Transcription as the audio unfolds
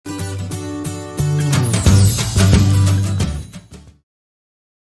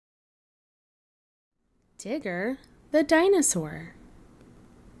Digger the dinosaur.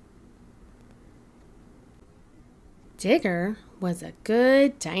 Digger was a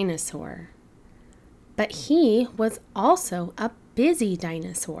good dinosaur, but he was also a busy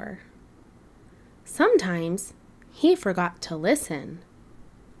dinosaur. Sometimes he forgot to listen.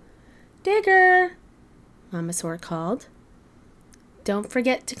 "Digger," Mamasaur called, "don't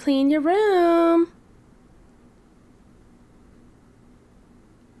forget to clean your room."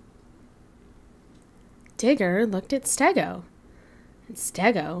 Digger looked at Stego, and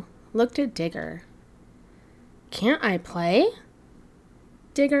Stego looked at Digger. "Can't I play?"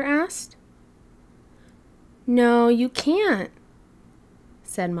 Digger asked. "No, you can't,"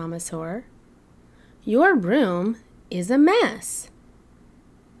 said Mamasaur. "Your room is a mess."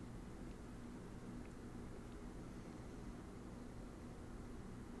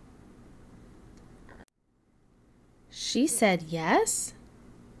 "She said yes?"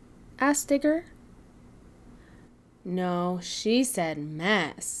 asked Digger. "No, she said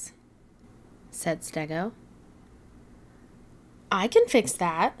mess," said Stego. "I can fix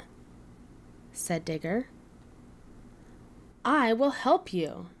that," said Digger. "I will help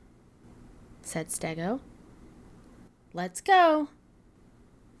you," said Stego. "Let's go,"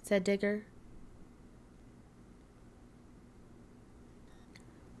 said Digger.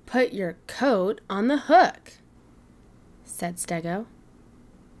 "Put your coat on the hook," said Stego.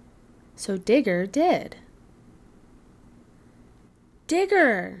 So Digger did.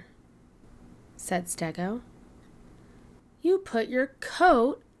 "Digger," said Stego, "you put your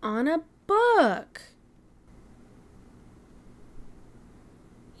coat on a book."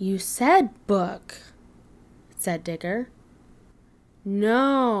 "You said book," said Digger.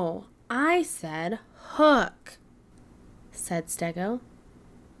 "No, I said hook," said Stego.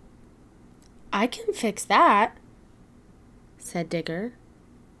 "I can fix that," said Digger,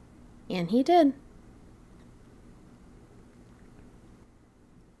 and he did.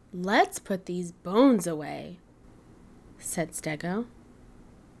 "Let's put these bones away," said Stego.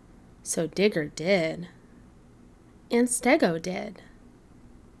 So Digger did, and Stego did.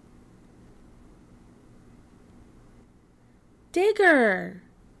 "Digger,"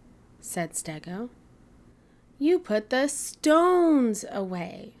 said Stego, "you put the stones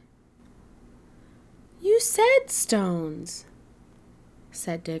away." "You said stones,"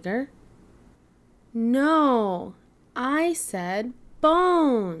 said Digger. "No, I said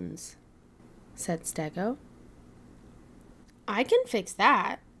bones," said Stego. "I can fix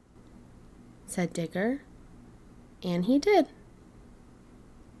that," said Digger, and he did.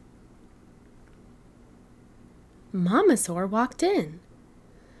 Mamasaur walked in.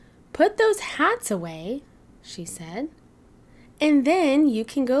 "Put those hats away," she said, "and then you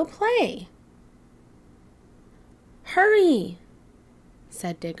can go play." "Hurry,"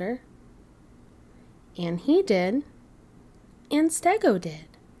 said Digger, and he did, and Stego did.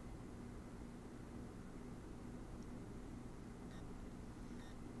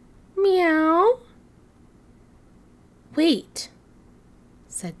 "Meow." "Wait,"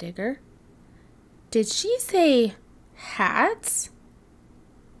 said Digger. "Did she say hats?"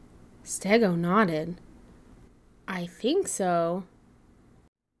 Stego nodded. "I think so."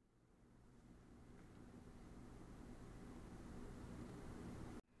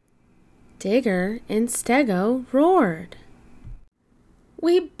 Digger and Stego roared.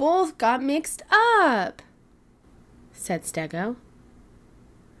 "We both got mixed up," said Stego.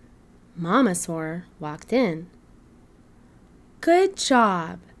 Mamasaur walked in. "Good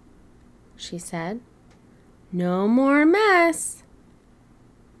job," she said. "No more mess."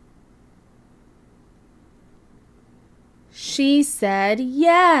 "She said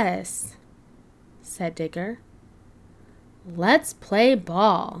yes," said Digger. "Let's play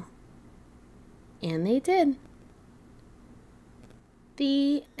ball." And they did.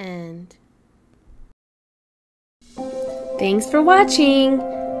 The end. Thanks for watching.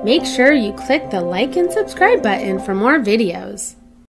 Make sure you click the like and subscribe button for more videos.